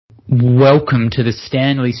Welcome to the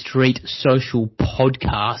Stanley Street Social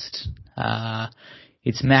Podcast.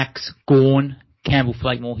 It's Max, Gawn, Campbell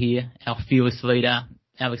Flakemore here. Our fearless leader,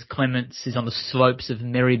 Alex Clements, is on the slopes of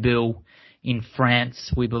Maryville in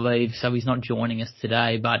France, we believe, so he's not joining us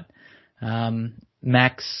today. But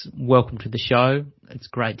Max, welcome to the show. It's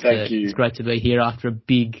great to be here after a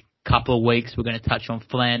big couple of weeks. We're going to touch on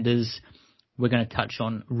Flanders. We're going to touch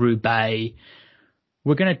on Roubaix.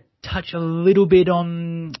 We're going to touch a little bit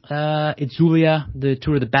on Itzulia, the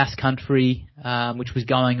Tour of the Basque Country, which was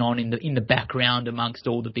going on in the background amongst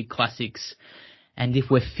all the big classics. And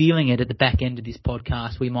if we're feeling it at the back end of this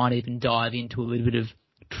podcast, we might even dive into a little bit of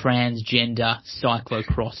transgender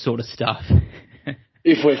cyclocross sort of stuff.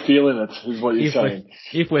 If we're feeling it, is what you're saying.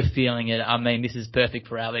 If we're feeling it, I mean, this is perfect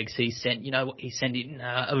for Alex. He sent in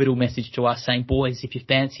a little message to us saying, boys, if you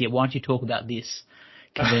fancy it, why don't you talk about this?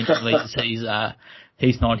 Conveniently,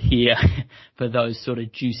 he's not here for those sort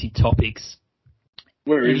of juicy topics.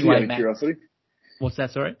 Where is he, out of curiosity? What's that,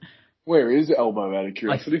 sorry? Where is Elbow, out of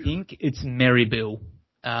curiosity? I think it's Maryville,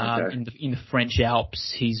 in the French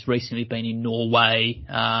Alps. He's recently been in Norway.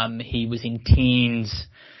 He was in Teens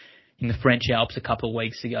in the French Alps a couple of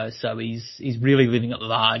weeks ago, so he's really living at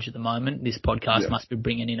large at the moment. This podcast must be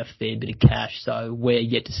bringing in a fair bit of cash, so we're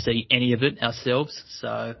yet to see any of it ourselves.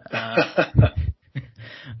 So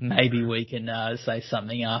maybe we can say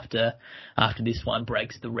something after this one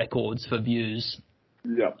breaks the records for views.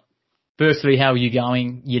 Yeah. Firstly, how are you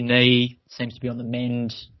going? Your knee seems to be on the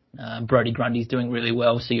mend. Brodie Grundy's doing really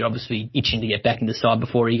well, so you're obviously itching to get back in the side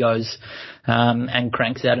before he goes and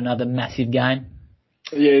cranks out another massive game.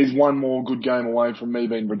 Yeah, he's one more good game away from me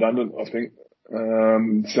being redundant, I think.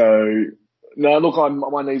 No,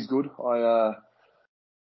 look, my knee's good. I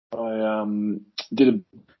did a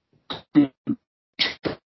good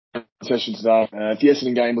session today. If the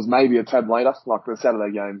Essendon game was maybe a tad later, like the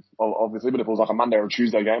Saturday game, obviously, but if it was like a Monday or a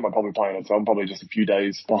Tuesday game, I'd probably play in it. So I'm probably just a few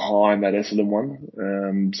days behind that Essendon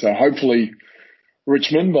one. So hopefully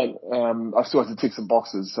Richmond, but I still have to tick some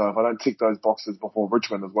boxes. So if I don't tick those boxes before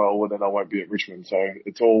Richmond as well, then I won't be at Richmond. So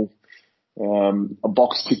it's all a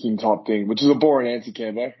box ticking type thing, which is a boring answer,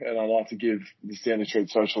 Cambo. And I like to give the Stanley Street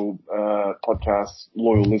Social podcast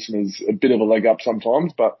loyal listeners a bit of a leg up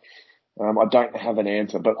sometimes, but I don't have an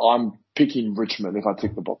answer. But I'm picking Richmond if I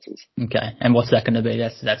tick the boxes. Okay, and what's that going to be?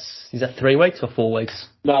 Is that 3 weeks or 4 weeks?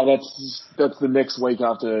 No, that's the next week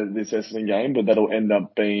after this Essendon game, but that'll end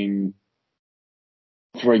up being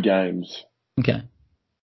 3 games. Okay.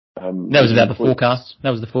 That was about the forecast. That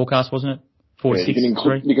was the forecast, wasn't it? 4 to 6. You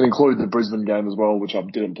can include the Brisbane game as well, which I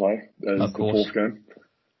didn't play as the fourth game.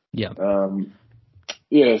 Yeah.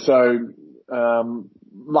 So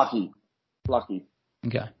lucky.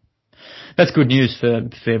 Okay. That's good news for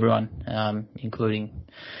everyone, including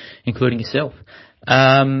yourself.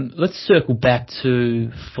 Let's circle back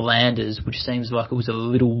to Flanders, which seems like it was a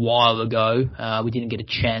little while ago. We didn't get a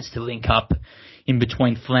chance to link up in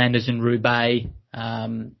between Flanders and Roubaix.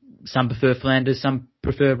 Some prefer Flanders, some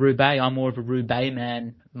prefer Roubaix. I'm more of a Roubaix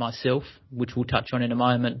man myself, which we'll touch on in a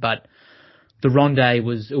moment. But the Ronde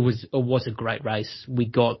was a great race. We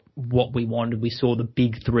got what we wanted. We saw the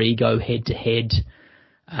big three go head to head.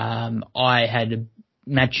 I had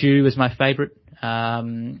Mathieu as my favourite,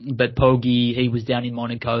 but Poggi, he was down in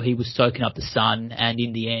Monaco. He was soaking up the sun, and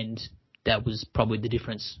in the end, that was probably the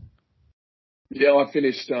difference. Yeah, I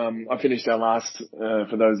finished our last,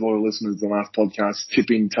 for those loyal listeners, the last podcast,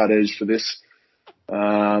 tipping Tadej for this.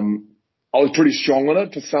 I was pretty strong on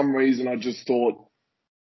it. For some reason, I just thought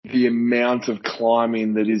the amount of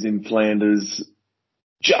climbing that is in Flanders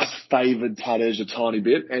just favoured Tadej a tiny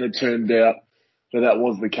bit, and it turned out that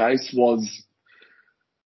was the case. Was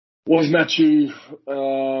Mathieu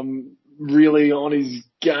really on his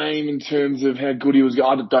game in terms of how good he was?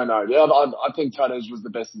 I don't know. I think Tadej was the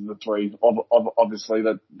best of the three. Obviously,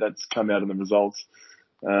 that's come out in the results.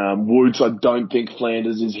 Woods, I don't think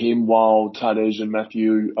Flanders is him while Tadej and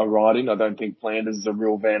Mathieu are riding. I don't think Flanders is a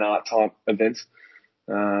real Van Aert type event.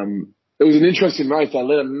 It was an interesting race. They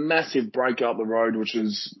let a massive break up the road, which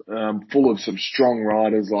was full of some strong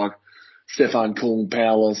riders like Stefan Kuhn,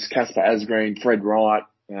 Powless, Casper Asgreen, Fred Wright,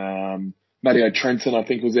 Matteo Trentin, I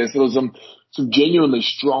think was there. So there was some genuinely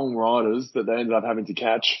strong riders that they ended up having to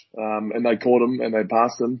catch, and they caught them and they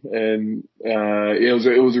passed them. And it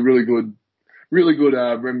was a really good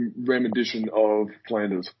rendition of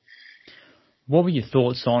Flanders. What were your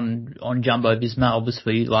thoughts on Jumbo Visma?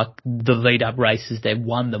 Obviously, like the lead-up races, they've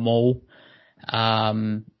won them all.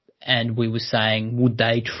 And we were saying, would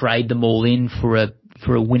they trade them all in for a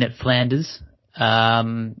win at Flanders?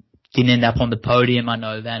 Didn't end up on the podium. I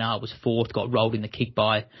know Van Aert was fourth, got rolled in the kick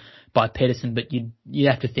by by Pedersen, but you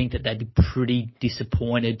have to think that they'd be pretty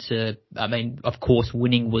disappointed I mean, of course,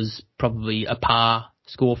 winning was probably a par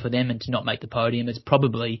score for them, and to not make the podium, it's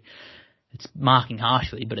marking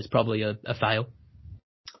harshly, but it's probably a fail.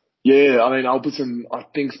 Yeah, I mean, Alperson, I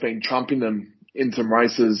think, has been trumping them in some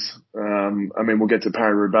races. I mean, we'll get to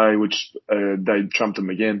Paris-Roubaix, which they trumped them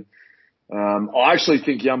again. I actually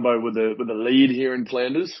think Jumbo with the lead here in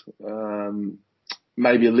Flanders.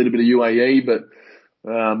 Maybe a little bit of UAE, but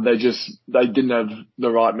they didn't have the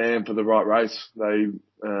right man for the right race. They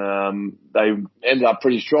ended up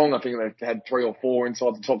pretty strong. I think they had 3 or 4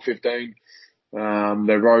 inside the top 15. They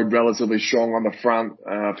rode relatively strong on the front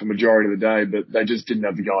for majority of the day, but they just didn't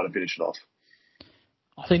have the guy to finish it off.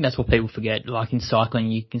 I think that's what people forget. Like in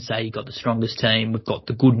cycling, you can say you've got the strongest team, we've got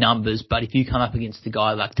the good numbers, but if you come up against a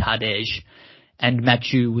guy like Tadej, and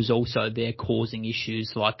Mathieu was also there causing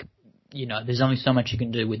issues, like, there's only so much you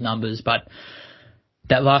can do with numbers, but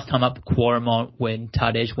that last time up at Quaremont when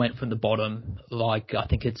Tadej went from the bottom, like, I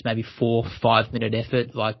think it's maybe 4 or 5 minute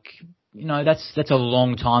effort, like, that's a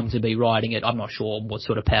long time to be riding it. I'm not sure what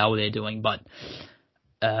sort of power they're doing, but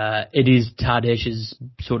it is Tadej's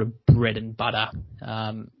sort of bread and butter,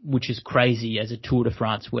 which is crazy as a Tour de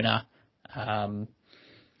France winner.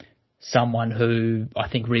 Someone who I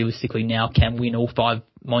think realistically now can win all 5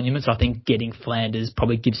 monuments. I think getting Flanders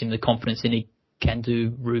probably gives him the confidence that he can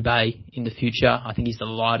do Roubaix in the future. I think he's the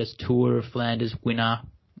lightest Tour of Flanders winner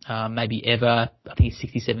maybe ever. I think he's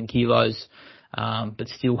 67 kilos, but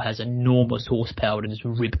still has enormous horsepower to just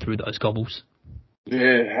rip through those cobbles.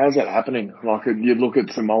 Yeah, how's that happening? Like, you look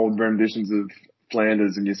at some old renditions of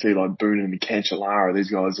Flanders and you see like Boone and Cancellara,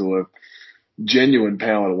 these guys who are genuine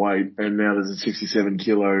power to weight, and now there's a 67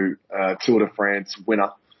 kilo Tour de France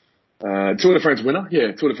winner. Tour de France winner?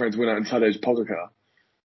 Yeah, Tour de France winner and Tadej Pogacar.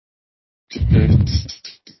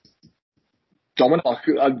 Dominant.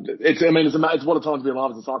 It's what a time to be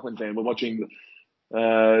alive as a cycling fan. We're watching,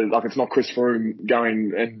 it's not Chris Froome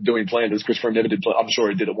going and doing Flanders. Chris Froome never did. I'm sure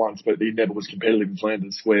he did it once, but he never was competitive in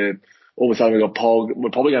Flanders. Where all of a sudden we got Pog.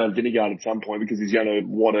 We're probably going to have Vingegaard at some point because he's going to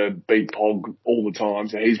want to beat Pog all the time,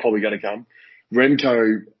 so he's probably going to come.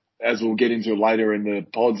 Remco, as we'll get into later in the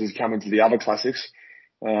pods, is coming to the other classics.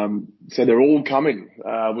 So they're all coming,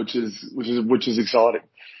 which is exciting.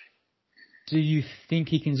 Do you think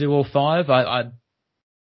he can do all 5?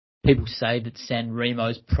 People say that San Remo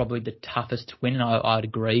is probably the toughest to win, and I'd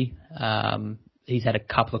agree. He's had a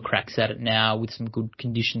couple of cracks at it now with some good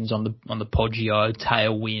conditions on the Poggio,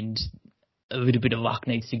 tailwind. A little bit of luck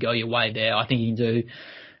needs to go your way there. I think he can do.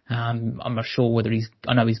 I'm not sure whether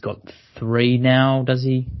I know he's got 3 now, does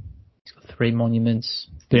he? He's got 3 monuments.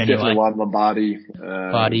 But anyway, definitely won Lombardy.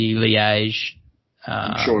 Liège.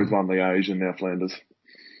 I'm sure he's won Liège and now Flanders.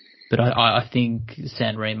 But I think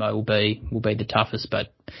San Remo will be the toughest.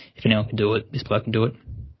 But if anyone can do it, this bloke can do it.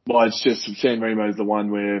 Well, it's just San Remo is the one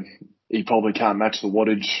where he probably can't match the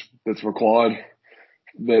wattage that's required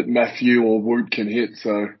that Mathieu or Wout can hit.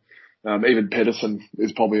 So even Pedersen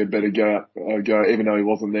is probably a better go, even though he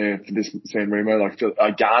wasn't there for this San Remo. Like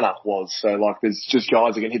Gawn was. So like there's just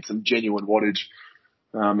guys that can hit some genuine wattage.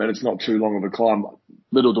 And it's not too long of a climb.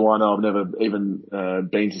 Little do I know, I've never even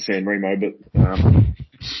been to San Remo, but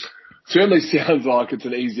certainly sounds like it's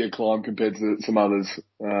an easier climb compared to some others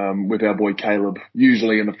with our boy Caleb,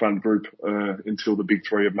 usually in the front group until the big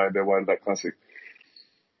 3 have made their way to that classic.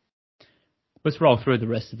 Let's roll through the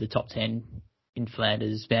rest of the top 10 in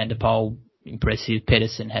Flanders. Van der Poel, impressive.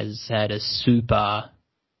 Pedersen has had a super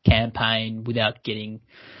campaign without getting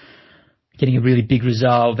a really big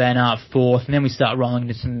result. Van Aert 4th, and then we start rolling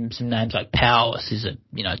into some names like Powers is at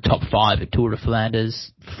top 5 at Tour de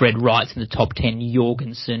Flanders. Fred Wright's in the top 10.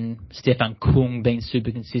 Jorgensen, Stefan Kung being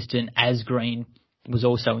super consistent. Asgreen was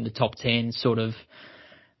also in the top 10. Sort of,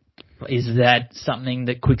 is that something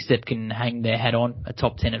that Quickstep can hang their hat on? A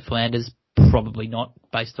top 10 at Flanders? Probably not,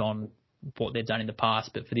 based on what they've done in the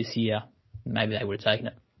past. But for this year, maybe they would have taken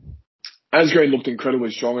it. Asgreen looked incredibly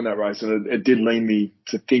strong in that race, and it did lead me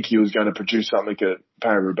to think he was going to produce something at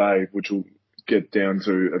Paris-Roubaix, which we'll get down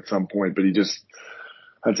to at some point, but he just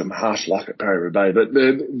had some harsh luck at Paris-Roubaix. But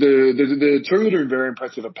the two that are very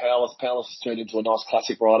impressive are Powers. Powers has turned into a nice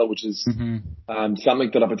classic rider, which is something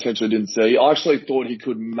that I potentially didn't see. I actually thought he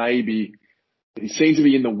could maybe... He seemed to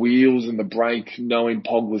be in the wheels and the brake, knowing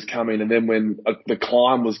Pog was coming. And then when the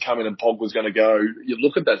climb was coming and Pog was going to go, you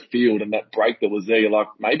look at that field and that brake that was there, you're like,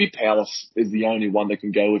 maybe Powers is the only one that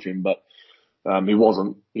can go with him. But he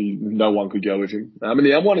wasn't. No one could go with him. And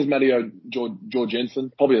the other one is Matteo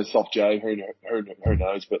Jorgensen, probably a soft J. Who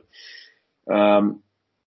knows? But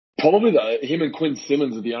probably him and Quinn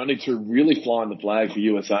Simmons are the only two really flying the flag for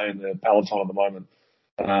USA in the peloton at the moment.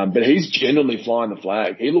 But he's genuinely flying the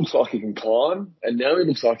flag. He looks like he can climb, and now he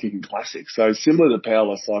looks like he can classic. So similar to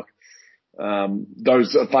Powerless, like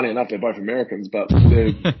those. Funny enough, they're both Americans, but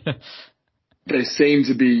they seem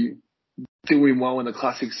to be doing well in the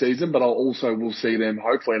classic season. But I also will see them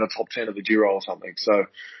hopefully in a top 10 of the Giro or something. So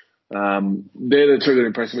they're the two that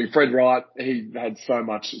impressed me. Fred Wright, he had so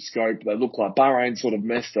much scope. They look like Bahrain sort of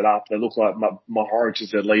messed it up. They look like Mohoric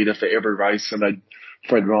is their leader for every race, and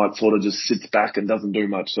Fred Wright sort of just sits back and doesn't do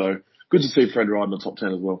much. So good to see Fred Wright in the top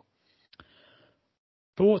 10 as well.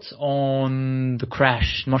 Thoughts on the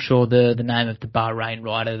crash? I'm not sure the name of the Bahrain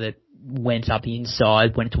rider that went up the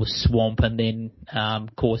inside, went into a swamp, and then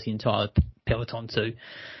caused the entire peloton to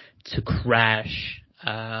crash.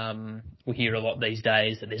 We hear a lot these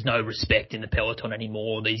days that there's no respect in the peloton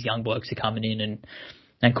anymore. These young blokes are coming in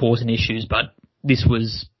and causing issues, but this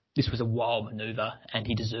was a wild manoeuvre, and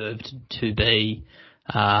he deserved to be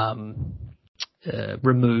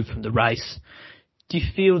removed from the race. Do you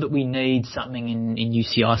feel that we need something in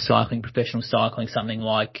UCI cycling, professional cycling, something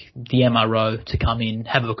like the MRO to come in,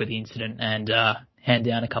 have a look at the incident, and hand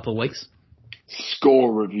down a couple of weeks?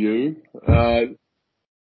 Score review.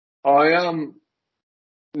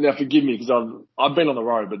 Now forgive me because I've been on the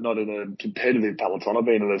road, but not in a competitive peloton. I've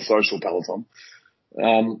been in a social peloton.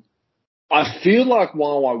 I feel like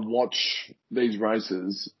while I watch these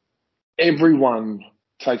races, everyone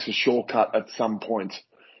takes a shortcut at some point,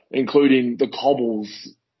 including the cobbles.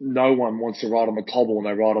 No one wants to ride on the cobble, and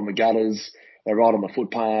they ride on the gutters, they ride on the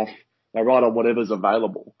footpath, they ride on whatever's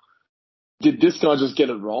available. Did this guy just get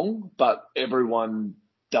it wrong? But everyone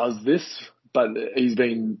does this, but he's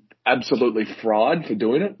been absolutely fried for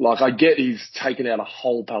doing it. Like, I get he's taken out a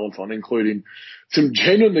whole peloton, including some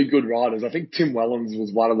genuinely good riders. I think Tim Wellens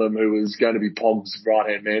was one of them who was going to be Pog's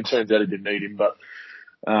right-hand man. Turns out he didn't need him, but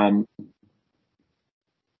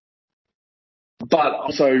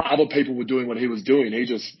also other people were doing what he was doing. He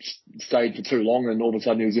just stayed for too long, and all of a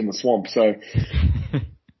sudden he was in the swamp. So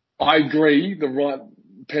I agree, the right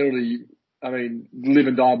penalty, live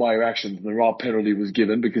and die by your actions, and the right penalty was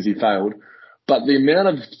given because he failed. But the amount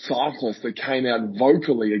of cyclists that came out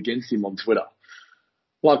vocally against him on Twitter,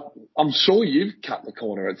 like, I'm sure you've cut the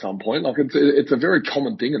corner at some point. Like, it's a very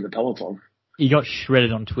common thing in the peloton. He got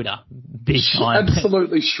shredded on Twitter, big time.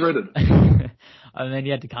 Absolutely shredded. And then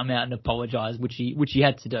he had to come out and apologise, which he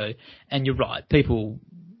had to do. And you're right, people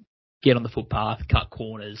get on the footpath, cut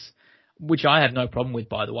corners, which I have no problem with,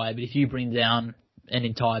 by the way. But if you bring down an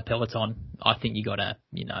entire peloton, I think you got to,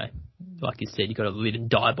 like you said, you got to live and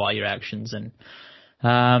die by your actions. And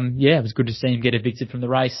it was good to see him get evicted from the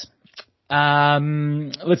race.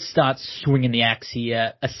 Let's start swinging the axe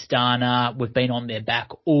here. Astana, we've been on their back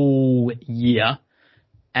all year,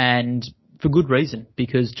 and for good reason,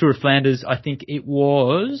 because Tour of Flanders, I think it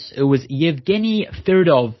was Yevgeny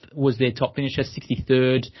Feridov was their top finisher,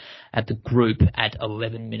 63rd at the group at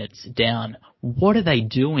 11 minutes down. What are they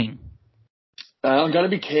doing? I'm going to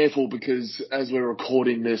be careful because as we're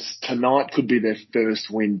recording this, tonight could be their first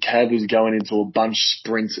win. Cav is going into a bunch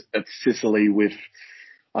sprint at Sicily with,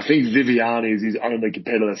 I think Viviani is his only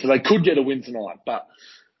competitor. So they could get a win tonight, but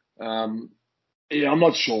I'm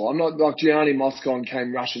not sure. I'm not like Gianni Moscon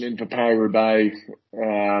came rushing in for Paris-Roubaix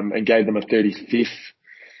and gave them a 35th.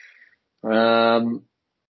 I'll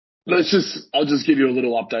just give you a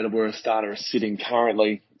little update of where Astana is sitting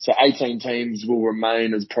currently. So 18 teams will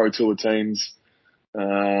remain as Pro Tour teams.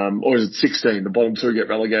 Or is it 16? The bottom two get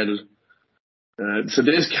relegated. So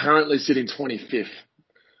they're currently sitting 25th.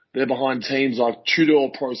 They're behind teams like Tudor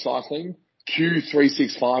Pro Cycling,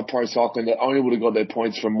 Q365 Pro Cycling that only would have got their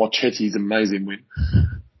points from Mocchetti's amazing win.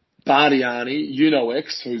 Bardiani,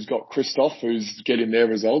 UnoX, who's got Christoph, who's getting their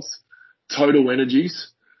results. Total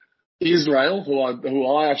Energies. Israel, who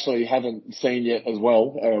I actually haven't seen yet as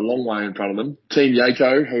well, are a long way in front of them. Team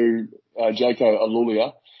Jaco, Jaco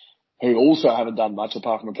Alulia, who also haven't done much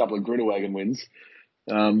apart from a couple of Grunewagen wins.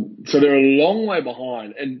 So they're a long way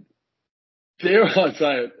behind. And dare I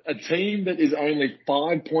say it, a team that is only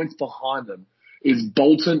 5 points behind them is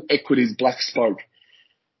Bolton Equities Black Spoke.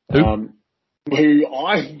 Who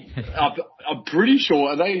I'm pretty sure,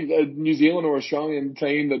 are they a New Zealand or Australian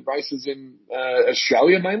team that races in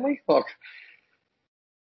Australia mainly? Like,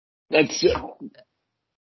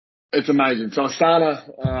 it's amazing. So Astana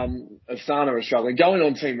are struggling. Going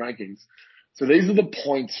on team rankings. So these are the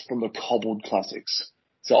points from the cobbled classics.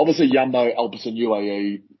 So obviously Jumbo, Alpecin,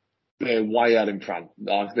 UAE, they're way out in front.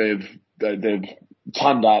 Like they've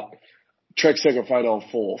timed up. Trek Segafredo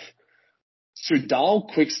fourth.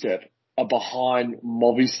 Sudal Quickstep are behind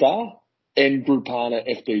Movistar and Groupama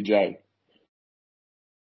FDJ.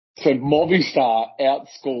 So Movistar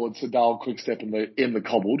outscored Sadal Quickstep in the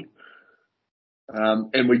cobbled.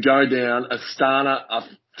 And we go down Astana, a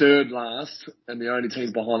third last, and the only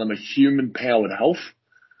teams behind them are Human Powered Health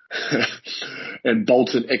and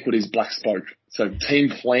Bolton Equities Black Spoke. So Team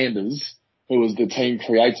Flanders, who was the team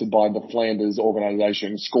created by the Flanders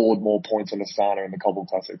organisation, scored more points than Astana in the Cobble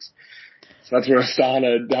Classics. So that's where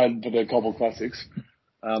Astana had for the Cobble Classics.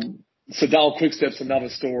 Sadal Quickstep's another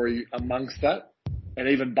story amongst that. And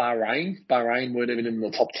even Bahrain weren't even in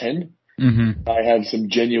the top 10. Mm-hmm. They have some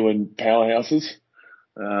genuine powerhouses.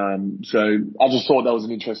 So I just thought that was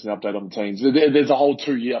an interesting update on the teams. There's a whole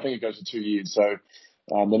 2 year, I think it goes for 2 years, so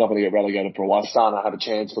they're not going to get relegated for a while. Astana have a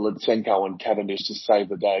chance for Lutsenko and Cavendish to save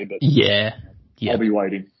the day, but yeah. I'll be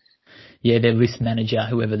waiting. Yeah, their list manager,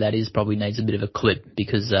 whoever that is, probably needs a bit of a clip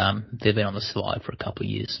because they've been on the slide for a couple of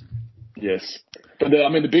years. Yes. But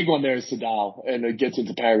the big one there is Sadal, and it gets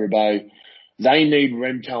into Paris-Roubaix. They need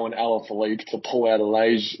Remco and Alaphilippe to pull out a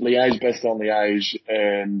Liège-Bastogne-Liège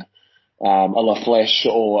and a La Flèche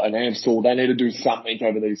or an Amstel. They need to do something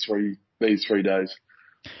over these three days.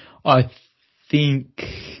 I think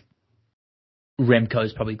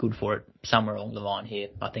Remco's probably good for it somewhere along the line here.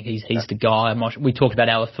 I think he's the guy. We talked about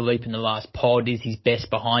Alaphilippe in the last pod. Is his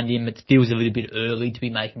best behind him? It feels a little bit early to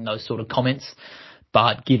be making those sort of comments,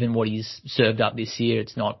 but given what he's served up this year,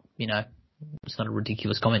 it's not a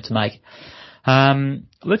ridiculous comment to make.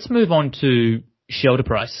 Let's move on to Shelter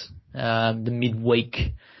Price, the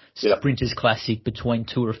midweek Sprinters Classic between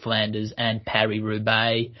Tour of Flanders and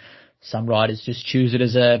Paris-Roubaix. Some riders just choose it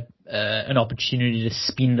as an opportunity to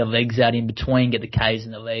spin the legs out in between, get the Ks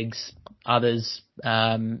in the legs. Others,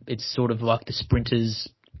 it's sort of like the Sprinters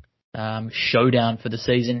showdown for the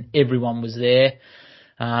season. Everyone was there,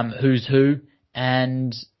 who's who.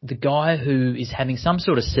 And the guy who is having some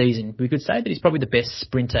sort of season, we could say that he's probably the best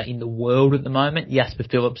sprinter in the world at the moment. Jasper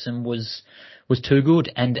Philipsen was too good,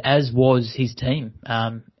 and as was his team,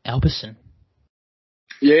 Alpecin.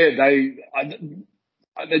 Yeah,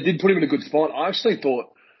 they did put him in a good spot. I actually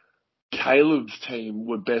thought Caleb's team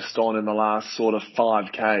were best on in the last sort of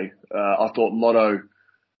 5K. I thought Lotto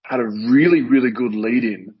had a really, really good lead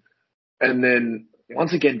in, and then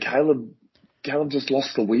once again Caleb just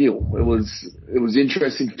lost the wheel. It was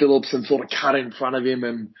interesting. Philipsen sort of cut in front of him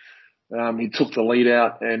and he took the lead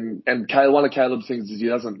out. And one of Caleb's things is he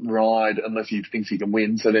doesn't ride unless he thinks he can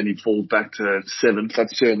win. So then he falls back to 7th.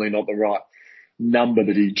 That's certainly not the right number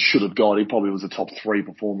that he should have got. He probably was a top 3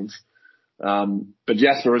 performance. But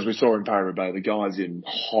Jasper, as we saw in Paris-Roubaix, the guy's in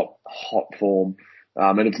hot form.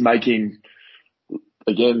 And it's making,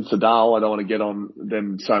 again, Sadal, I don't want to get on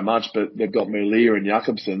them so much, but they've got Merlier and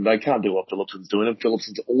Jakobsen. They can't do what Philipsen's doing, and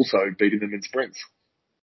Philipsen's also beating them in sprints.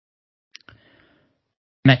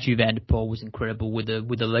 Mathieu van der Poel was incredible with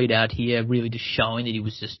the lead out here, really just showing that he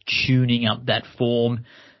was just tuning up that form.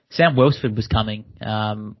 Sam Welsford was coming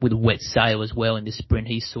with a wet sail as well in this sprint.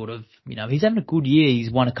 He's sort of, he's having a good year.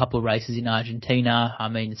 He's won a couple of races in Argentina.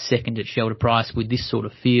 Second at Shelter Price with this sort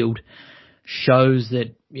of field. Shows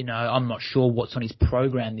that, I'm not sure what's on his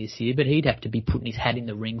program this year, but he'd have to be putting his hat in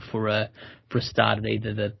the ring for a start at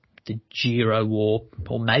either the Giro or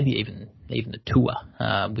maybe even the Tour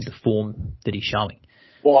with the form that he's showing.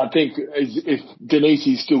 Well, I think if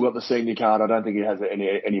Denisi's still got the senior card, I don't think he has it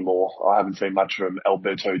anymore. I haven't seen much from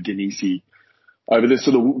Alberto Denisi over this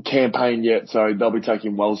sort of campaign yet, so they'll be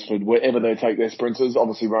taking Welsford wherever they take their sprinters.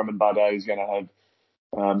 Obviously, Roman Bardet is going to have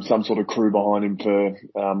some sort of crew behind him for,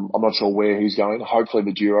 I'm not sure where he's going. Hopefully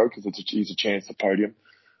the Giro, because he's a chance to podium.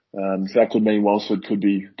 So that could mean Welsford could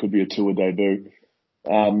be a Tour debut.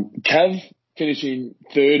 Cav finishing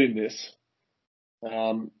third in this,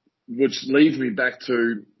 which leads me back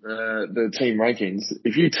to the team rankings.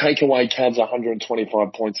 If you take away Cav's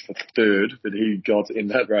 125 points for third that he got in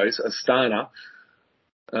that race, Astana,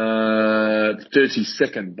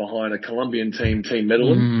 32nd behind a Colombian team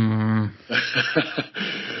Medellin.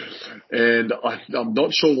 And I'm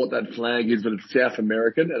not sure what that flag is, but it's South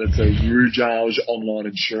American and it's a Rougeage online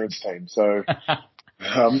insurance team. So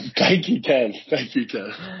thank you, Cav. Thank you,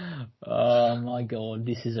 Cav. Oh my God,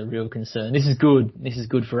 this is a real concern. This is good. This is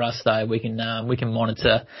good for us though. We can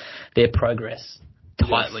monitor their progress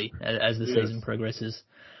tightly as the season progresses.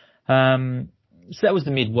 So that was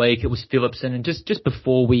the midweek. It was Philipsen, and just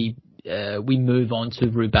before we move on to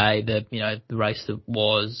Roubaix, the race that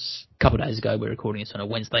was a couple of days ago. We're recording this on a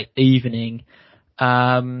Wednesday evening.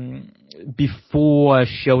 Before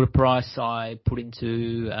Shelter Price, I put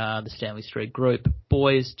into the Stanley Street group,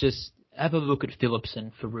 boys, just have a look at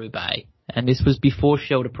Philipsen for Roubaix. And this was before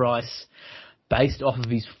Shelter Price, based off of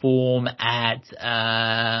his form at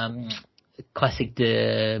classic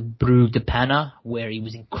Brugge de Panna, where he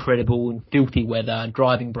was incredible in filthy weather,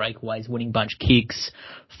 driving breakaways, winning bunch kicks,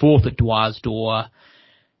 fourth at Dwars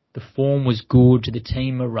The form was good, the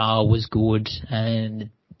team morale was good, and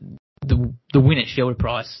the win at Shelter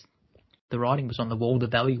Price, the writing was on the wall, the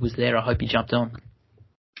value was there. I hope he jumped on.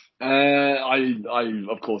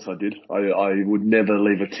 Of course I did. I would never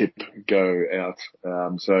leave a tip go out.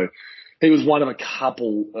 So he was one of a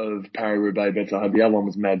couple of Paris-Roubaix bets I had. The other one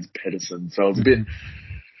was Mads Pedersen. So I was a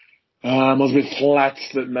bit flat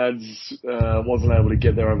that Mads wasn't able to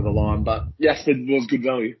get there over the line. But yes, it was good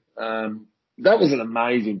value. That was an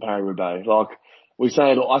amazing Paris-Roubaix. Like I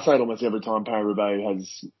say it almost every time Paris-Roubaix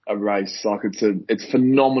has a race. Like it's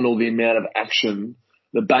phenomenal the amount of action,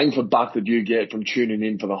 the bang for buck that you get from tuning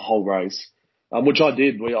in for the whole race, which I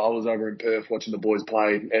did. I was over in Perth watching the boys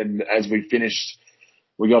play, and as we finished,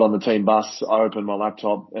 we got on the team bus. I opened my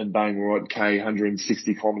laptop, and bang, we're at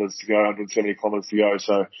 160 kilometres to go, 170 kilometres to go.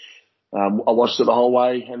 So I watched it the whole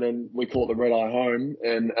way, and then we caught the red eye home.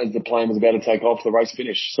 And as the plane was about to take off, the race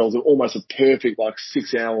finished. So it was almost a perfect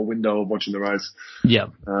 6-hour window of watching the race. Yeah.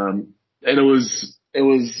 And it was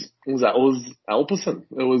Alpecin.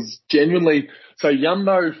 It was genuinely, so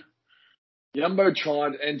Jumbo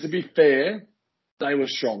tried, and to be fair, they were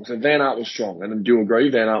strong. So Van Aert was strong. And do you agree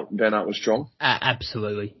Van Aert was strong?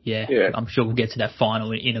 Absolutely. Yeah. I'm sure we'll get to that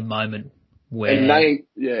final in a moment where. And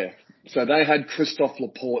so they had Christophe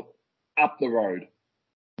Laporte up the road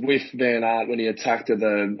with Van Aert when he attacked there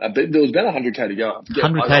was about 100k to go.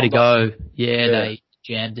 100k to go. Yeah, they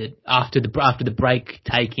jammed it after the break,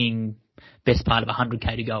 taking best part of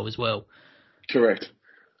 100k to go as well. Correct.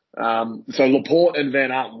 So Laporte and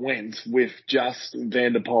Van Aert went with just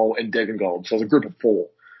Van der Poel and Degenkolb. So it was a group of 4.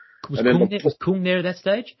 Was Kung there at that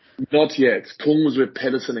stage? Not yet. Kung was with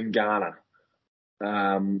Pedersen and Garner.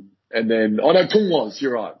 And then, Kung was,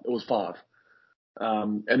 you're right. It was 5.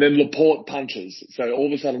 And then Laporte punches. So all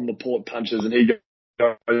of a sudden Laporte punches and he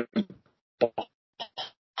goes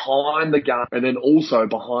behind the gun and then also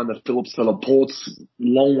behind the Phillips. So Laporte's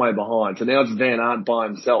long way behind. So now it's Van Aert by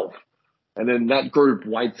himself. And then that group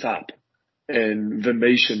waits up and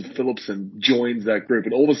Vermeesch and Philipsen joins that group.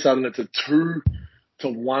 And all of a sudden it's a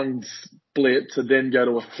 2-1 split to then go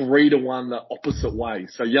to a 3-1 the opposite way.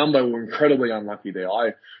 So Jumbo were incredibly unlucky there.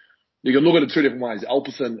 You can look at it 2 different ways.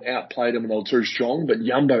 Alpecin outplayed them and they were too strong, but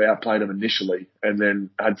Jumbo outplayed them initially and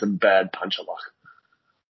then had some bad puncher luck.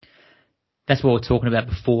 That's what we were talking about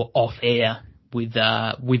before off air with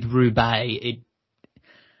Roubaix.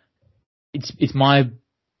 It's my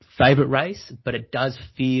favourite race, but it does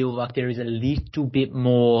feel like there is a little bit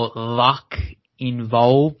more luck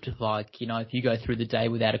involved. If you go through the day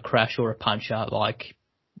without a crash or a puncher,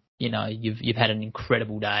 you've had an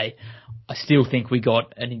incredible day. I still think we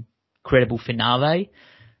got an incredible finale.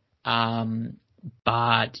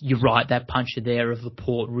 But you're right, that puncher there of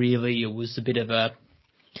Laporte, really, it was a bit of an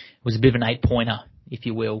 8-pointer, if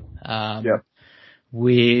you will.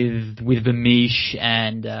 With Vermeesch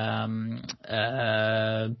and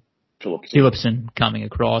Philipsen coming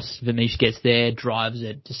across. Vermeesch gets there, drives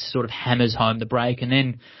it, just sort of hammers home the break, and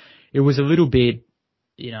then it was a little bit,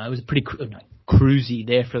 it was pretty cruisy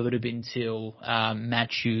there for a little bit until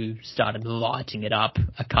Mathieu started lighting it up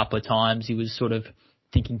a couple of times. He was sort of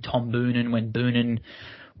thinking Tom Boonen when Boonen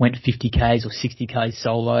went 50Ks or 60Ks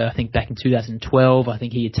solo. I think back in 2012, I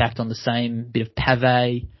think he attacked on the same bit of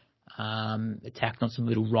pavé, attacked on some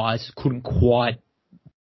little rises, couldn't quite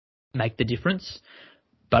make the difference.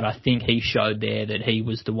 But I think he showed there that he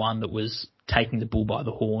was the one that was taking the bull by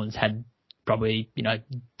the horns, had probably,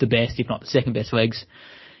 the best, if not the second best legs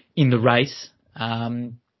in the race.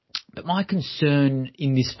 But my concern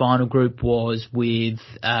in this final group was with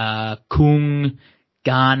Kung,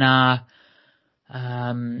 Garner.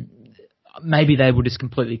 Maybe they were just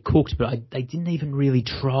completely cooked, but they didn't even really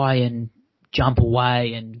try and jump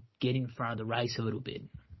away and get in front of the race a little bit.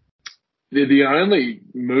 The only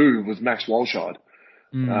move was Max Walscheid.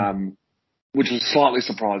 Which was slightly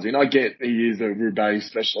surprising. I get he is a Roubaix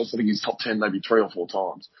specialist. I think he's top 10 maybe 3 or 4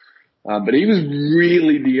 times. But he was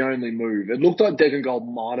really the only move. It looked like Degenkolb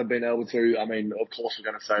might have been able to. I mean, of course we're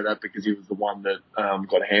going to say that because he was the one that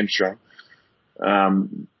got hamstrung.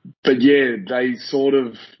 But yeah, they sort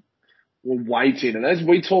of were waiting. And as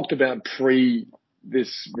we talked about pre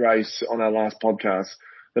this race on our last podcast,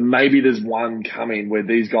 that maybe there's one coming where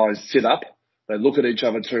these guys sit up. They look at each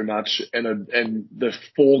other too much, and the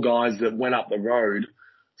 4 guys that went up the road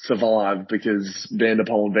survived because Van der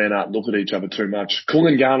Poel and Van Aert look at each other too much. Kung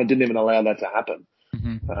and Garner didn't even allow that to happen.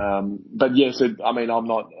 But yes, I'm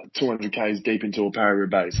not 200 Ks deep into a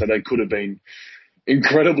Paris-Roubaix, so they could have been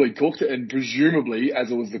incredibly cooked, and presumably, as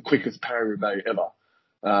it was the quickest Paris-Roubaix ever,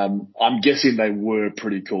 I'm guessing they were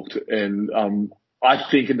pretty cooked. And I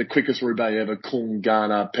think in the quickest Roubaix ever, Kung,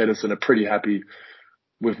 Garner, Pedersen are pretty happy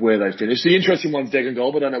with where they finished. The interesting one's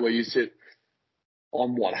Degenkolb. I don't know where you sit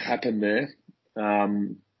on what happened there.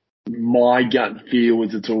 My gut feel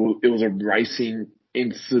is it was a racing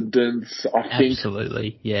incident, I think.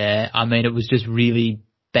 Absolutely, yeah. I mean, it was just really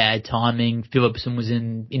bad timing. Philipsen was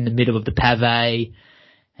in the middle of the pavé,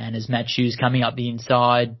 and as Mathieu's coming up the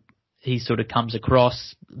inside, he sort of comes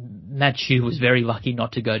across. Mathieu was very lucky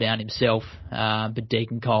not to go down himself, but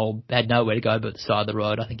Degenkolb had nowhere to go but the side of the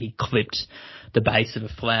road. I think he clipped the base of a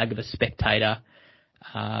flag of a spectator,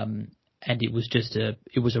 and it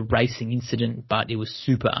was a racing incident, but it was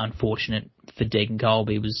super unfortunate for Degenkolb.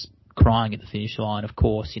 He was crying at the finish line, of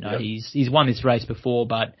course. You know, yep. He's won this race before,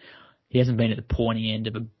 but he hasn't been at the pointy end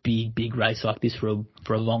of a big race like this for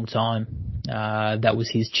a long time. That was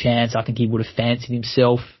his chance. I think he would have fancied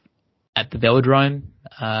himself at the Velodrome.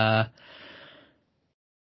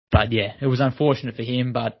 But yeah, it was unfortunate for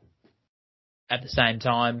him, but at the same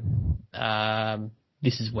time,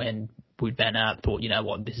 this is when Wout van Aert thought, you know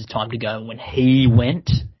what, this is time to go. And when he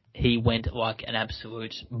went like an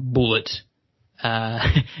absolute bullet,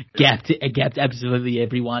 gapped absolutely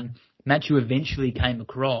everyone. Mathieu eventually came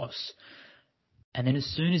across, and then as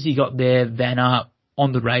soon as he got there, Van Aert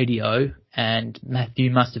on the radio, and Mathieu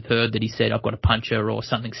must have heard that he said, "I've got a puncher," or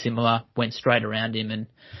something similar, went straight around him, and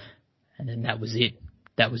then that was it.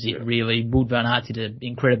 That was it, really. Wout van Aert did an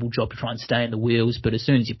incredible job to try and stay in the wheels, but as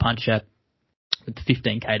soon as you punch her with the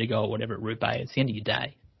 15k to go or whatever at Roubaix, it's the end of your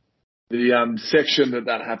day. The section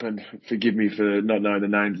that happened, forgive me for not knowing the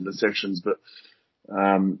names of the sections, but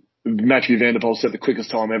Mathieu van der Poel set the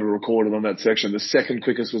quickest time ever recorded on that section. The second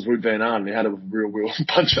quickest was Wout van Aert, and he had a real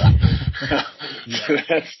puncher. So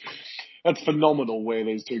that's phenomenal where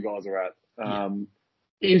these two guys are at.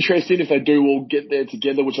 Interesting if they do all get there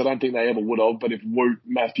together, which I don't think they ever would have, but if Wout,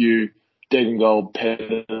 Mathieu, Degenkolb,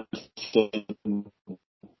 Pedersen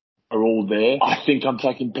are all there, I think I'm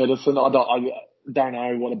taking Pedersen. I don't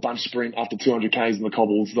know what a bunch sprint after 200 Ks in the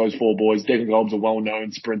cobbles, those four boys. Degenkolb's a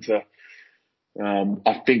well-known sprinter.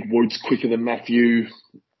 I think Wout's quicker than Mathieu.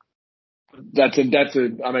 I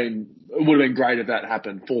mean, it would have been great if that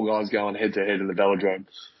happened. Four guys going head to head in the Velodrome.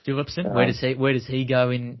 Philipsen, where does he go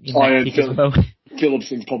in that kick as well?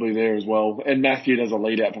 Philipsen's probably there as well. And Mathieu does a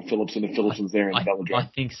lead out for Philipsen if Philipsen's there in the Velodrome. I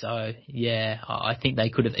think so, yeah. I think they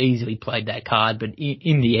could have easily played that card, but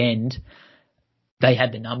in the end, they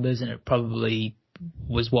had the numbers, and it probably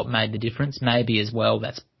was what made the difference. Maybe as well,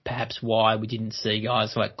 that's perhaps why we didn't see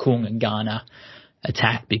guys like Kung and Garner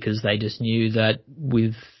attack, because they just knew that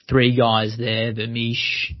with three guys there,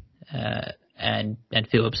 Vermeersch and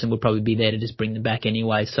Philipsen would probably be there to just bring them back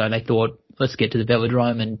anyway. So they thought, let's get to the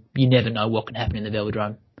Velodrome, and you never know what can happen in the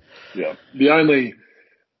Velodrome. Yeah. The only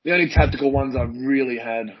tactical ones I really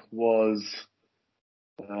had was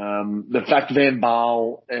the fact Van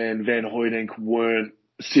Baal and Van Hooydonk weren't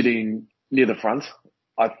sitting near the front.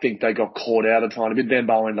 I think they got caught out a tiny bit. Van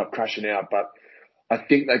Baal ended up crashing out, but I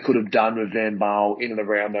think they could have done with Van Baal in and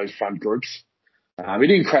around those front groups. He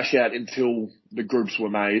didn't crash out until the groups were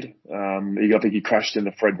made. I think he crashed in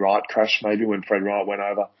the Fred Wright crash, maybe when Fred Wright went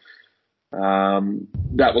over.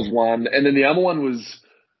 That was one. And then the other one was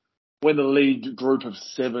when the lead group of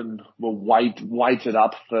seven were waited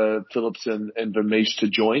up for Philipsen and Vermeersch to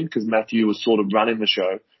join, because Mathieu was sort of running the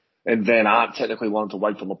show, and Van Aert technically wanted to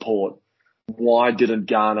wait for Laporte. Why didn't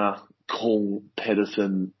Garner, Kung,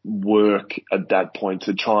 Pedersen work at that point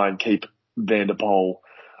to try and keep Van der Poel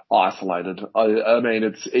isolated? I mean,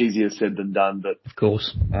 it's easier said than done, but of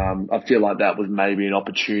course, I feel like that was maybe an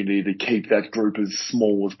opportunity to keep that group as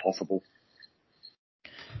small as possible.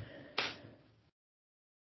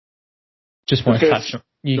 Just want to touch on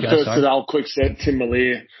the first Sedal quick set, Tim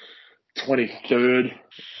Merlier, 23rd.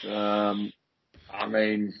 I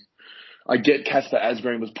mean, I get Casper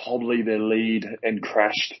Asgreen was probably their lead and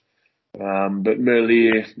crashed. But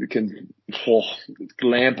Merlier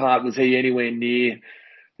Lampard, was he anywhere near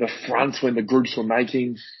the front when the groups were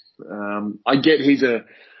making? I get he's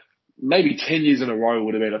maybe 10 years in a row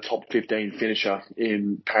would have been a top 15 finisher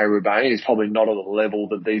in Paris-Roubaix. He's probably not at the level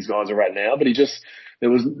that these guys are at now, but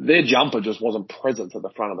their jumper just wasn't present at the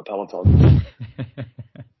front of the peloton.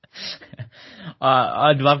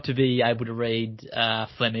 I'd love to be able to read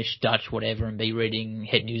Flemish, Dutch, whatever, and be reading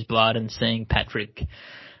Het Nieuwsblad and seeing Patrick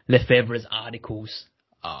Lefebvre's articles.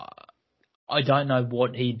 I don't know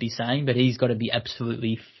what he'd be saying, but he's got to be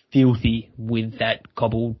absolutely filthy with that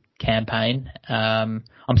cobbled campaign. I'm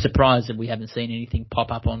surprised that we haven't seen anything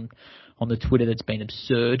pop up on on the Twitter that's been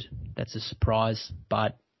absurd. That's a surprise,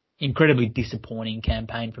 but incredibly disappointing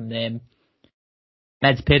campaign from them.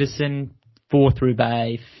 Mads Pedersen, 4th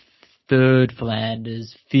Roubaix, 3rd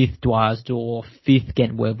Flanders, 5th Dwyersdorf, 5th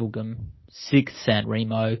Gent-Wevelgem, 6th San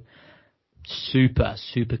Remo. Super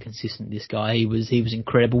consistent, this guy. He was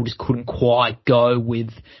incredible, just couldn't quite go with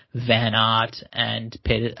Van Aert and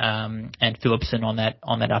Philipsen on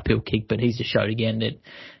that uphill kick, but he's just showed again that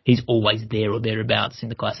he's always there or thereabouts in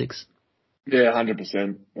the classics. Yeah,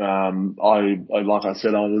 100%. Like I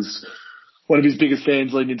said, I was one of his biggest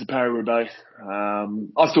fans leading into Paris-Roubaix.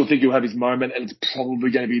 I still think he'll have his moment, and it's probably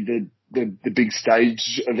going to be the big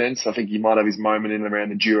stage events. I think he might have his moment in and around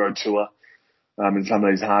the Giro Tour. In some of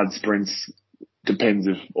these hard sprints, depends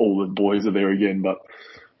if all the boys are there again, but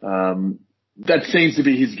that seems to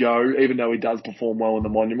be his go. Even though he does perform well in the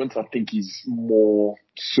monuments, I think he's more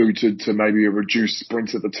suited to maybe a reduced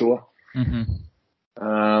sprint at the Tour.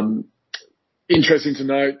 Mm-hmm. Interesting to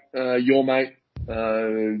note, your mate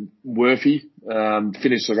Worthy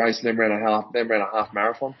finished the race and then ran a half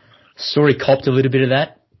marathon. Saw he copped a little bit of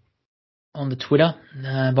that on the Twitter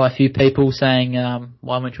by a few people saying,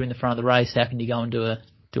 why weren't you in the front of the race? How can you go and do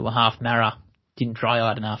a half mara? Didn't try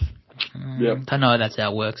hard enough. Don't know if that's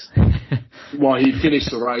how it works. Well, he finished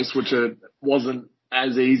the race, which wasn't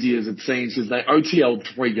as easy as it seems, because they OTL'd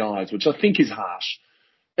 3 guys, which I think is harsh.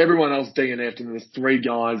 Everyone else DNF'd, and there's 3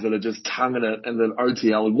 guys that are just tonguing it and then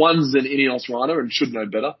OTL. One's an Ineos rider and should know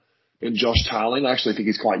better, in Josh Tarling. I actually think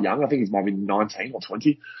he's quite young. I think he's maybe 19 or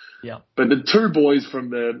 20. Yeah. But the 2 boys from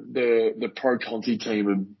the Pro Conti team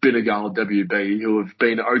of Binegal WB, who have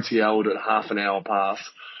been OTL'd at half an hour past,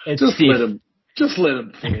 just let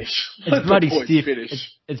them finish. It's bloody stiff.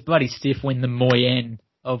 It's bloody stiff when the moyenne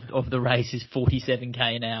of the race is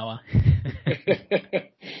 47k an hour.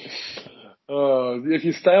 If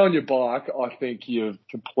you stay on your bike, I think you've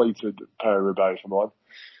completed Paris-Roubaix for mine.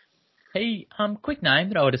 Hey, quick name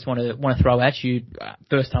that I just want to throw at you.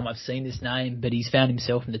 First time I've seen this name, but he's found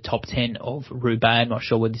himself in the top 10 of Roubaix. I'm not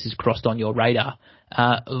sure whether this has crossed on your radar.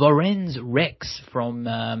 Lorenz Rex from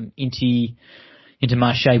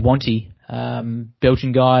Intermarché Wanty,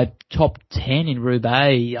 Belgian guy, top 10 in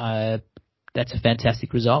Roubaix. That's a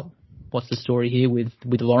fantastic result. What's the story here with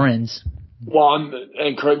Lorenz? Well,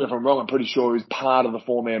 and correct me if I'm wrong, I'm pretty sure he's part of the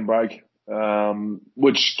 4-man break,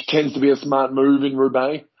 which tends to be a smart move in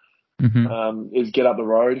Roubaix. Mm-hmm. Is get up the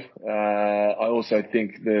road. I also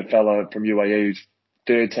think the fellow from UAE who's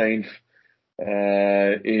 13th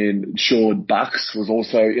in Short Bucks was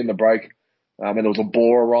also in the break. And there was a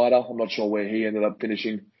Bora rider. I'm not sure where he ended up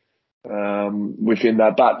finishing within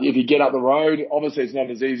that. But if you get up the road, obviously it's not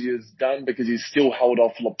as easy as done because he's still held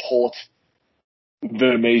off Laporte,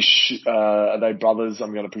 Vermeersch. Are they brothers?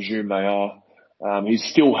 I'm going to presume they are. He's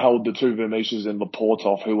still held the 2 Vermeersches and Laporte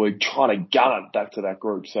off, who were trying to gun it back to that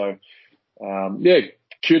group. So,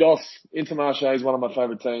 kudos. Intermarché is one of my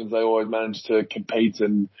favourite teams. They always manage to compete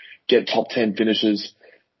and get top 10 finishes.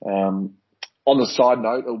 On the side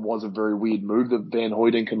note, it was a very weird move that Van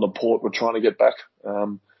Hooydonk and Laporte were trying to get back.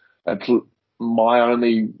 My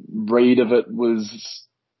only read of it was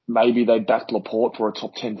maybe they backed Laporte for a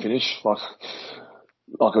top 10 finish.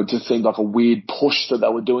 Like it just seemed like a weird push that they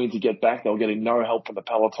were doing to get back. They were getting no help from the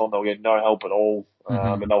peloton. They were getting no help at all.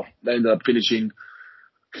 And they ended up finishing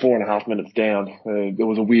 4.5 minutes down. It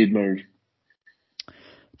was a weird move.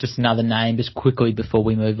 Just another name, just quickly before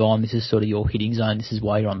we move on. This is sort of your hitting zone. This is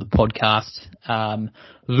why you're on the podcast.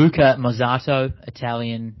 Luca Mozzato,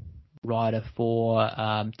 Italian rider for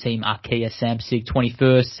Team Arkea Samsic,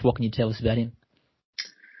 21st. What can you tell us about him?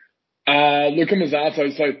 Luca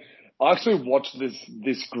Mozzato. So I actually watched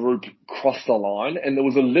this group cross the line, and there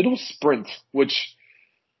was a little sprint, which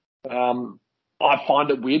I find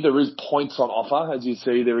it weird. There is points on offer. As you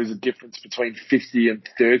see, there is a difference between 50 and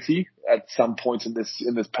 30 at some points in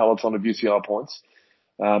this peloton of UCI points.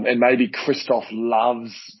 And maybe Christoph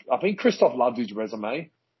loves his resume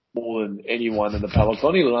more than anyone in the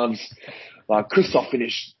peloton. He loves, Christoph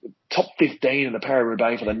finished top 15 in the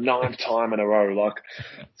Paris-Roubaix for the 9th time in a row.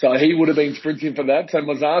 So he would have been sprinting for that. So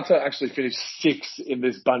Mozzato actually finished 6th in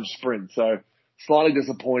this bunch sprint. So slightly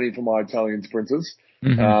disappointing for my Italian sprinters.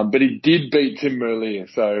 Mm-hmm. But he did beat Tim Merlier.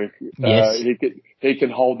 So yes. He can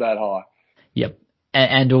hold that high. Yep.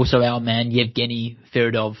 And also our man Yevgeny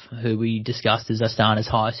Feridov, who we discussed as Astana's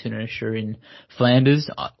highest finisher in Flanders,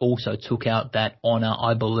 also took out that honour,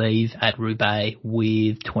 I believe, at Roubaix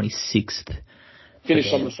with 26th.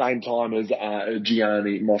 Finished on the same time as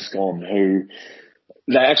Gianni Moscon, who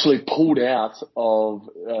they actually pulled out of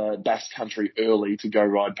Basque Country early to go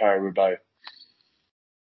ride Paris-Roubaix.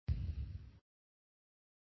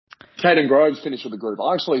 Caden Groves finished with the group.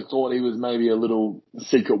 I actually thought he was maybe a little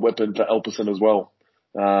secret weapon for Elperson as well.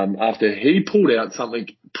 After he pulled out something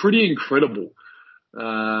pretty incredible,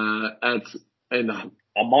 and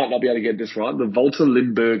I might not be able to get this right, the Volta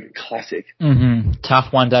Limburg Classic. Mm-hmm.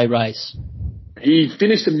 Tough one-day race. He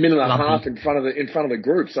finished a minute and a half in front of the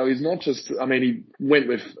group, so he's not just. I mean, he went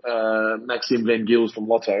with Maxime Van Gils from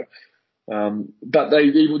Lotto, but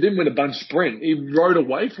he didn't win a bunch sprint. He rode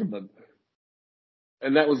away from them,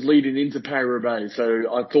 and that was leading into Paris-Roubaix.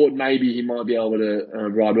 So I thought maybe he might be able to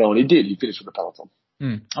ride well, and he did. He finished with the peloton.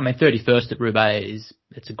 I mean, 31st at Roubaix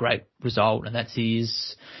it's a great result, and that's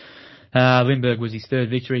his. Limburg was his third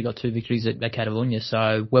victory. He got 2 victories at Catalunya.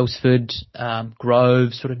 So Welsford,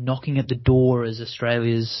 Grove sort of knocking at the door as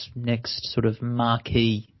Australia's next sort of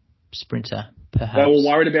marquee sprinter, perhaps. They were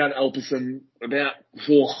worried about Elperson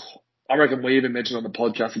I reckon we even mentioned on the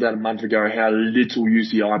podcast about a month ago how little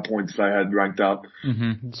UCI points they had ranked up.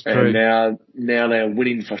 Mm-hmm, it's true. And now they're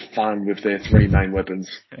winning for fun with their 3 main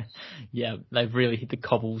weapons. Yeah, they've really hit the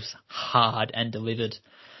cobbles hard and delivered.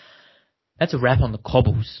 That's a wrap on the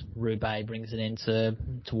cobbles. Roubaix brings an end to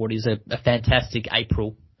what is a fantastic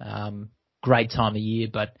April. Great time of year,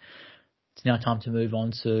 but it's now time to move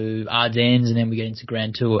on to Ardennes, and then we get into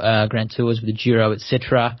Grand Tours with the Giro,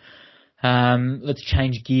 etc. Let's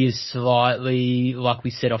change gears slightly. Like we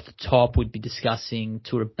said off the top, we'd be discussing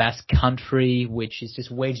Tour of Basque Country, which is just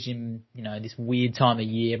wedged in, this weird time of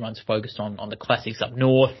year. Everyone's focused on the classics up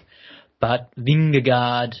north. But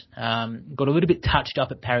Vingegaard got a little bit touched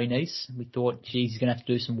up at Paris-Nice. We thought, he's going to have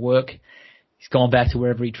to do some work. He's gone back to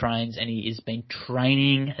wherever he trains, and he has been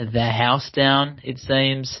training the house down, it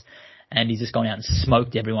seems. And he's just gone out and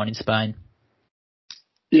smoked everyone in Spain.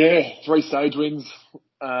 Yeah, 3 stage wins.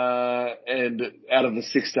 And out of the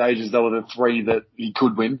 6 stages, they were the 3 that he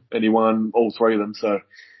could win, and he won all 3 of them. So,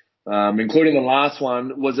 including the last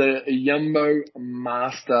one, was a Jumbo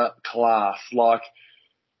Master class. Like,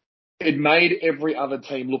 it made every other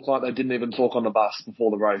team look like they didn't even talk on the bus before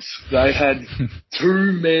the race. They had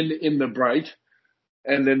 2 men in the break,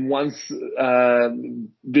 and then once Vingegaard's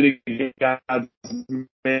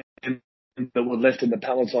men that were left in the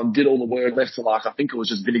peloton did all the work, left to I think it was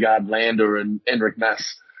just Vingegaard, Lander, and Enric Mas.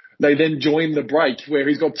 They then joined the break where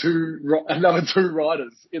he's got another 2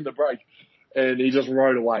 riders in the break, and he just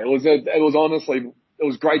rode away. It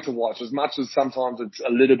was great to watch, as much as sometimes it's a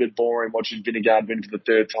little bit boring watching Vingegaard win for the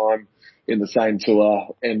 3rd time in the same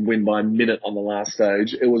tour and win by a minute on the last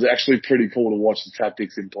stage. It was actually pretty cool to watch the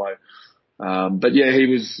tactics in play. But yeah, he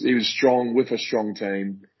was strong with a strong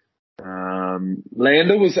team.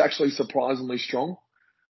 Lander was actually surprisingly strong.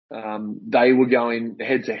 They were going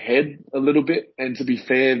head to head a little bit, and to be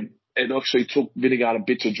fair, it actually took Vingegaard a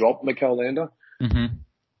bit to drop Mikel Lander. Mm-hmm.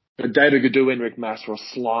 But David Gaudu and Enric Mas were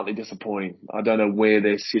slightly disappointing. I don't know where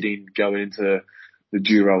they're sitting going into the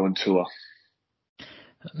Giro and Tour.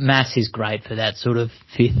 Mas is great for that sort of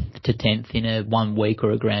 5th to 10th in a 1 week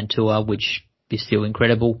or a Grand Tour, which is still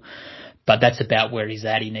incredible. But that's about where he's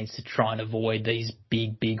at. He needs to try and avoid these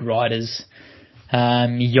big riders.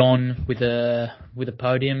 Gawn with a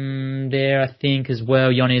podium there, I think, as well.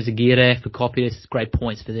 Ion Izagirre for Copius, great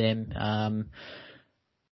points for them.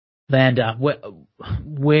 Lander,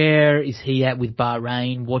 where is he at with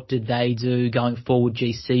Bahrain? What did they do going forward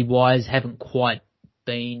GC-wise? Haven't quite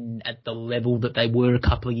been at the level that they were a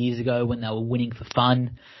couple of years ago when they were winning for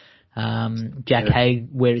fun. Jack Haig,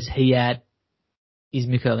 where is he at? Is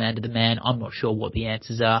Mikel Lander the man? I'm not sure what the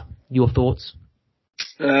answers are. Your thoughts?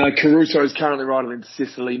 Caruso is currently riding in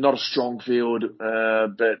Sicily. Not a strong field,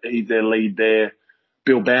 but he's their lead there.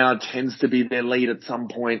 Bilbao tends to be their lead at some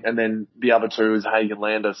point, and then the other 2 is Haig and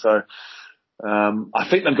Lander. So I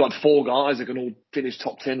think they've got 4 guys that can all finish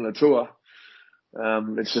top 10 in the Tour.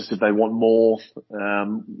 It's just if they want more.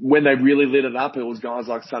 When they really lit it up, it was guys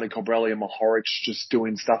like Sonny Colbrelli and Mohoric just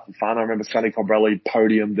doing stuff for fun. I remember Sonny Colbrelli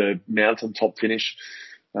podiumed the mountain top finish.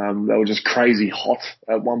 They were just crazy hot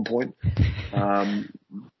at one point.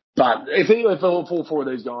 But if all 4 of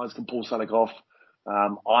these guys can pull something off,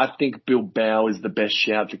 I think Bilbao is the best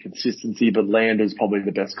shout for consistency, but Lander's probably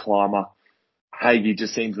the best climber. Hagee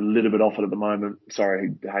just seems a little bit off it at the moment. Sorry,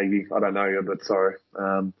 Hagee. I don't know you, but sorry.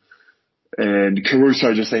 And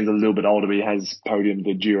Caruso just seems a little bit older. He has podiumed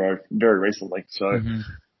the Giro very recently. So,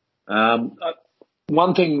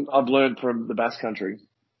 one thing I've learned from the Basque Country,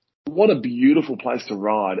 what a beautiful place to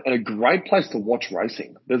ride and a great place to watch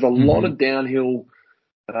racing. There's a lot of downhill,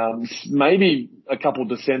 maybe a couple of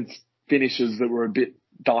descent finishes that were a bit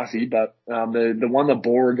dicey, but the one that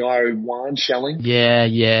Beauregard won, Schelling.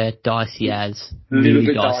 Yeah, dicey as. A little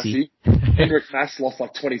bit dicey. Henrik Mass lost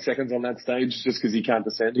like 20 seconds on that stage just because he can't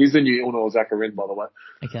descend. He's the new Ilnor Zakarin, by the way.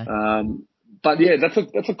 Okay. But yeah,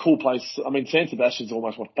 that's a cool place. I mean, San Sebastian's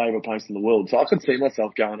almost my favourite place in the world, so I could see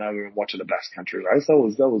myself going over and watching a Basque Country race. That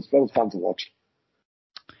was fun to watch.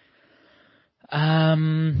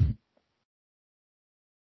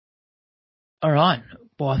 All right.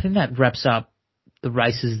 Well, I think that wraps up the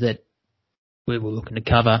races that we were looking to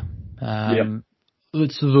cover.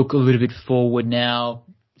 Let's look a little bit forward now.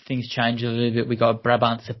 Things change a little bit. We got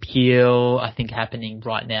Brabant's Appeal, I think, happening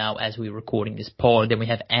right now as we're recording this pod. Then we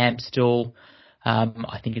have Amstel.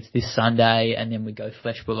 I think it's this Sunday, and then we go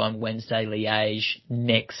Fleshville on Wednesday, Liège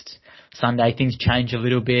next Sunday. Things change a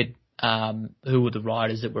little bit. Who are the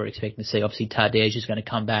riders that we're expecting to see? Obviously, Tadej is going to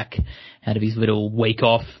come back out of his little week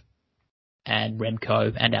off, and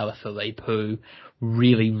Remco and Alaphilippe, who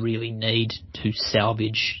really, really need to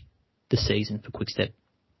salvage the season for Quickstep.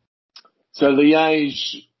 So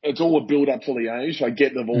Liège, it's all a build-up to Liège. I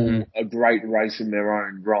get them all a great race in their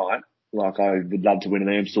own right. Like, I would love to win an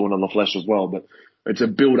Amstel and a La Flèche as well, but it's a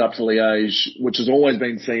build-up to Liège, which has always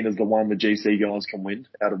been seen as the one the GC guys can win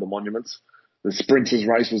out of the monuments. The sprinters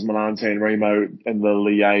race was Milan San Remo, and the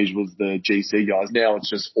Liège was the GC guys. Now it's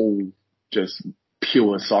just all just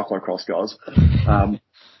pure cyclocross guys.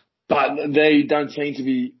 But they don't seem to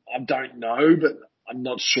be, I don't know, but I'm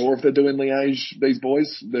not sure if they're doing Liège, these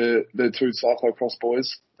boys, the two cyclocross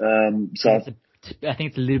boys. I think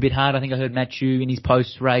it's a little bit hard. I think I heard Mathieu in his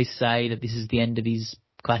post-race say that this is the end of his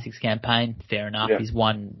Classics campaign. Fair enough. Yeah. He's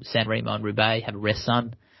won San Remo and Roubaix, have a rest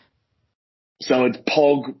son. So it's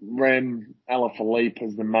Pog, Rem, Alaphilippe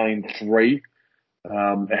as the main three.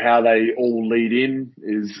 How they all lead in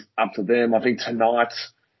is up to them. I think tonight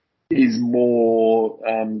is more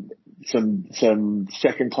some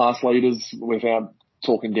second-class leaders without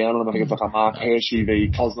talking down on them. I think it's like a Mark Hershey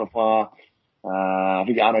v. Cosnefar. I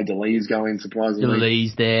think Arnaud Delis going, surprisingly.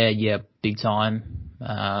 Delis there, yeah, big time.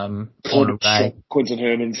 Quinton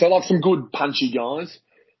Herman. So like some good punchy guys,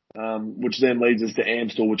 which then leads us to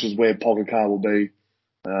Amstel, which is where Pogacar will be.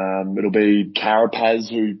 It'll be Carapaz,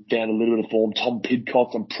 who found a little bit of form. Tom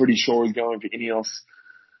Pidcock, I'm pretty sure is going for Ineos.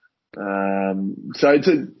 So it's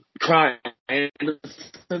a Craig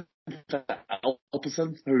Anderson,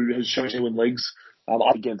 Alperson, who has shown to win leagues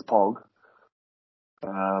up against Pog.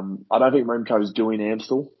 I don't think Remco's doing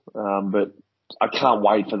Amstel, but I can't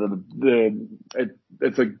wait for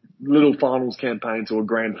it's a little finals campaign to a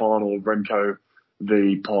grand final of Remco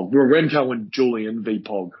v Pog. Well, Remco and Julian v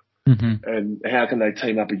Pog. Mm-hmm. And how can they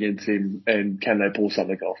team up against him, and can they pull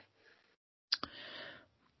something off?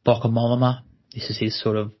 Bocca Mollema, this is his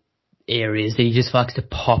sort of areas that he just likes to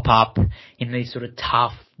pop up in these sort of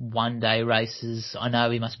tough one-day races. I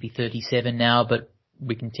know he must be 37 now, but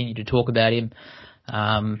we continue to talk about him.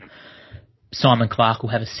 Simon Clark will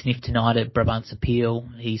have a sniff tonight at Brabant's Appeal.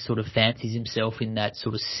 He sort of fancies himself in that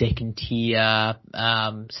sort of second tier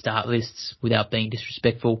start lists without being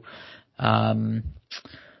disrespectful.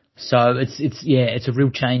 So it's a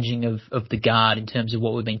real changing of the guard in terms of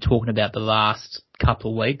what we've been talking about the last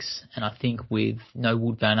couple of weeks. And I think with no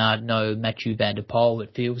Wout van Aert, no Mathieu van der Poel,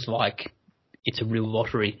 it feels like it's a real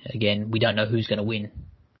lottery again. We don't know who's going to win.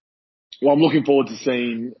 Well, I'm looking forward to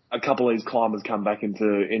seeing a couple of these climbers come back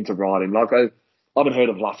into riding. Like I haven't heard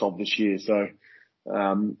of Vlasov this year, so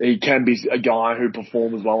he can be a guy who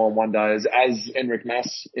performs well on one day, as Enric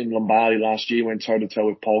Mas in Lombardy last year went toe to toe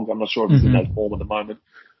with Pog. I'm not sure if he's in that form at the moment.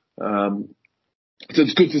 So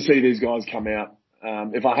it's good to see these guys come out.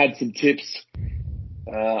 If I had some tips,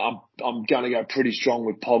 I'm going to go pretty strong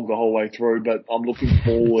with Pog the whole way through, but I'm looking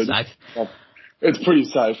forward. Safe. It's pretty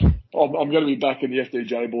safe. I'm going to be back in the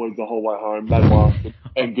FDJ boys the whole way home. Madwan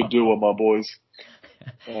and Gadua, my boys.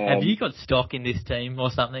 Have you got stock in this team or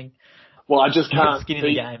something? Well, I just can't. Skin in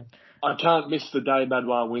the game. I can't miss the day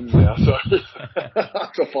Madwan wins now, so I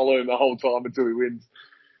have to follow him the whole time until he wins.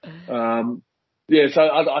 So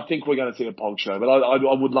I think we're going to see a Pog show, but I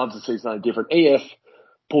would love to see something different. EF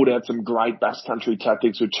pulled out some great Basque Country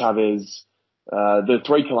tactics with Chavez. The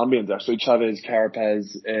three Colombians, actually, Chavez,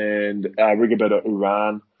 Carapaz, and Rigoberto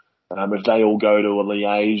Urán. If they all go to a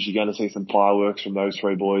Liège, you're going to see some fireworks from those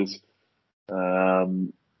three boys.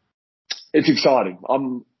 It's exciting.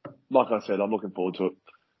 Like I said, I'm looking forward to it.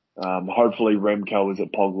 Hopefully Remco is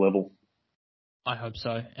at Pog level. I hope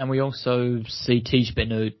so. And we also see Tiege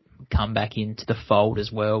Benoot come back into the fold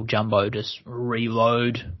as well. Jumbo just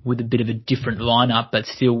reload with a bit of a different lineup, but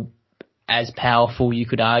still as powerful, you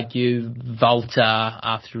could argue. Volta,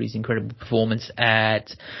 after his incredible performance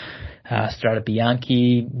at Strade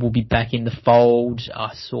Bianche, will be back in the fold.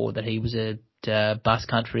 I saw that he was at Basque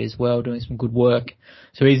Country as well, doing some good work.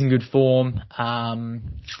 So he's in good form.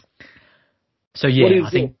 So yeah, I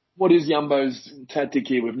think what is Jumbo's tactic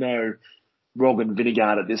here with no Robin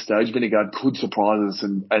Vingegaard at this stage? Vingegaard could surprise us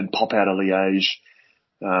and pop out of Liège.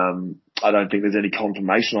 I don't think there's any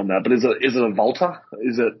confirmation on that, but is it a Volta?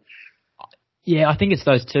 Is it? Yeah, I think it's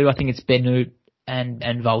those two. I think it's Benoit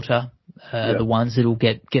and Volta, the ones that'll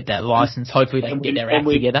get that license. Hopefully they can get their act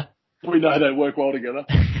together. We know they work well together.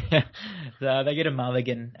 So they get a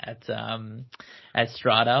mulligan at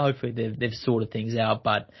Strata. Hopefully they've sorted things out.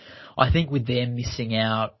 But I think with them missing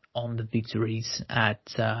out on the victories at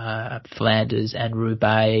Flanders and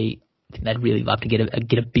Roubaix, I think they'd really love to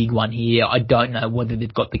get a big one here. I don't know whether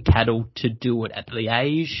they've got the cattle to do it at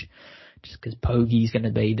Liège, just because Poggi's going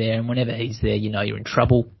to be there, and whenever he's there, you know you're in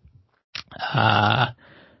trouble. But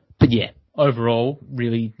yeah, overall,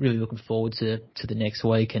 really, really looking forward to the next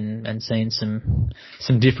week and seeing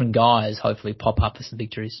some different guys hopefully pop up for some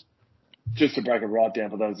victories. Just to break it right down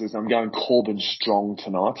for those listeners, I'm going Corbin strong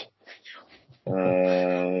tonight.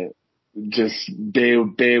 Just bear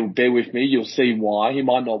with me. You'll see why. He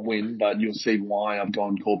might not win, but you'll see why I've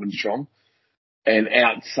gone Corbin strong. And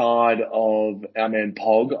outside of our man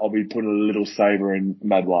Pog, I'll be putting a little saver in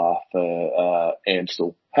Madouar for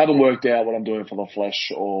Amstel. Haven't worked out what I'm doing for the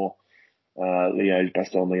Flesh or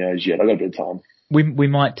Liège yet. I've got a bit of time. We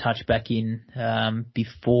might touch back in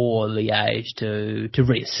before Liège to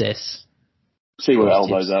reassess. See where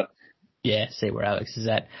Albo's at. Yeah, see where Alex is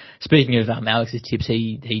at. Speaking of Alex's tips,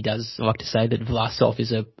 he does like to say that Vlasov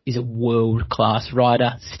is a world class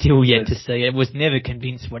rider. Still yet to see it. Was never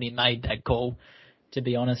convinced when he made that call, to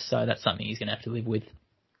be honest. So that's something he's going to have to live with.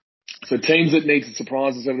 So teams that need to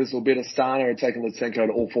surprise us over this will be Astana are taking Lutsenko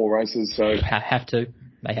to all 4 races. So have to.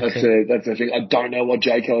 They have that's to. That's the thing. I don't know what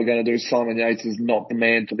JCO are going to do. Simon Yates is not the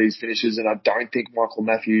man for these finishes, and I don't think Michael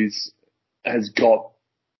Matthews has got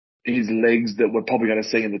his legs that we're probably going to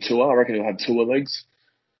see in the Tour. I reckon he'll have Tour legs.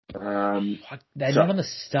 They're not on the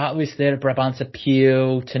start list there at Brabantse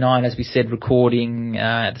Pijl tonight, as we said, recording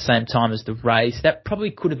at the same time as the race. That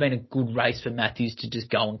probably could have been a good race for Matthews to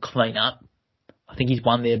just go and clean up. I think he's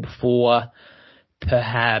won there before,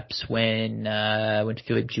 perhaps when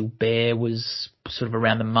Philippe Gilbert was sort of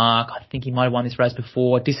around the mark. I think he might have won this race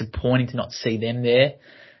before. Disappointing to not see them there.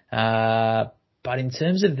 But in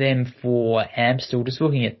terms of them for Amstel, just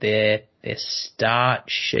looking at their start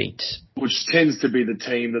sheet, which tends to be the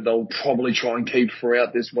team that they'll probably try and keep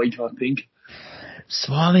throughout this week, I think.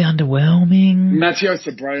 Slightly underwhelming. Matteo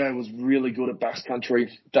Sobrero was really good at backcountry.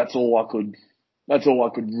 That's all I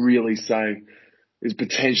could really say is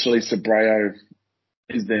potentially Sobrero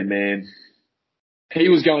is their man. He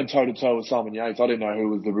was going toe to toe with Simon Yates. I didn't know who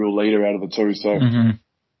was the real leader out of the two, so.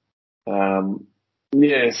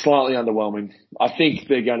 Yeah, slightly underwhelming. I think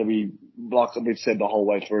they're going to be, like we've said the whole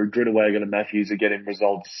way through, Grunewagen and Matthews are getting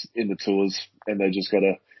results in the Tours, and they just got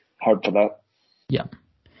to hope for that. Yeah.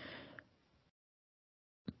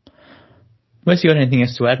 Unless you got anything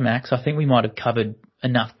else to add, Max, I think we might have covered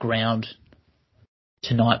enough ground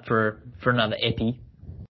tonight for another epi.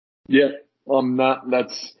 Yeah, I'm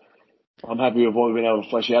happy with what we've been able to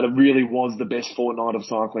flesh out. It really was the best fortnight of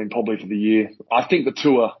cycling probably for the year. I think the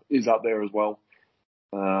Tour is up there as well.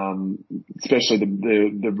 Especially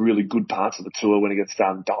the really good parts of the Tour when it gets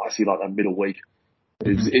done dicey, like that middle week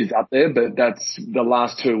is up there. But that's the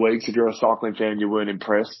last 2 weeks. If you're a cycling fan, you weren't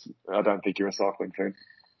impressed. I don't think you're a cycling fan.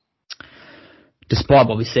 Despite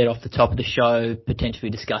what we said off the top of the show,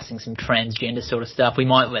 potentially discussing some transgender sort of stuff, we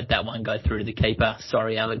might let that one go through to the keeper.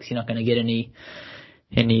 Sorry, Alex, you're not going to get any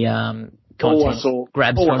content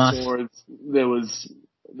grabs from us. All I saw is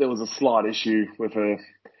there was a slight issue with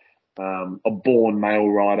a born male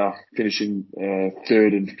rider finishing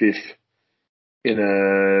 3rd and 5th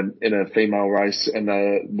in a female race, and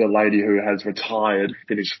the lady who has retired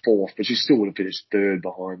finished 4th, but she still would have finished 3rd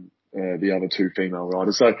behind the other 2 female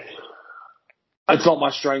riders. So it's not my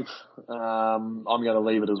strength. I'm going to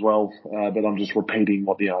leave it as well, but I'm just repeating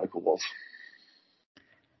what the article was.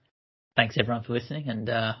 Thanks everyone for listening, and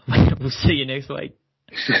we'll see you next week.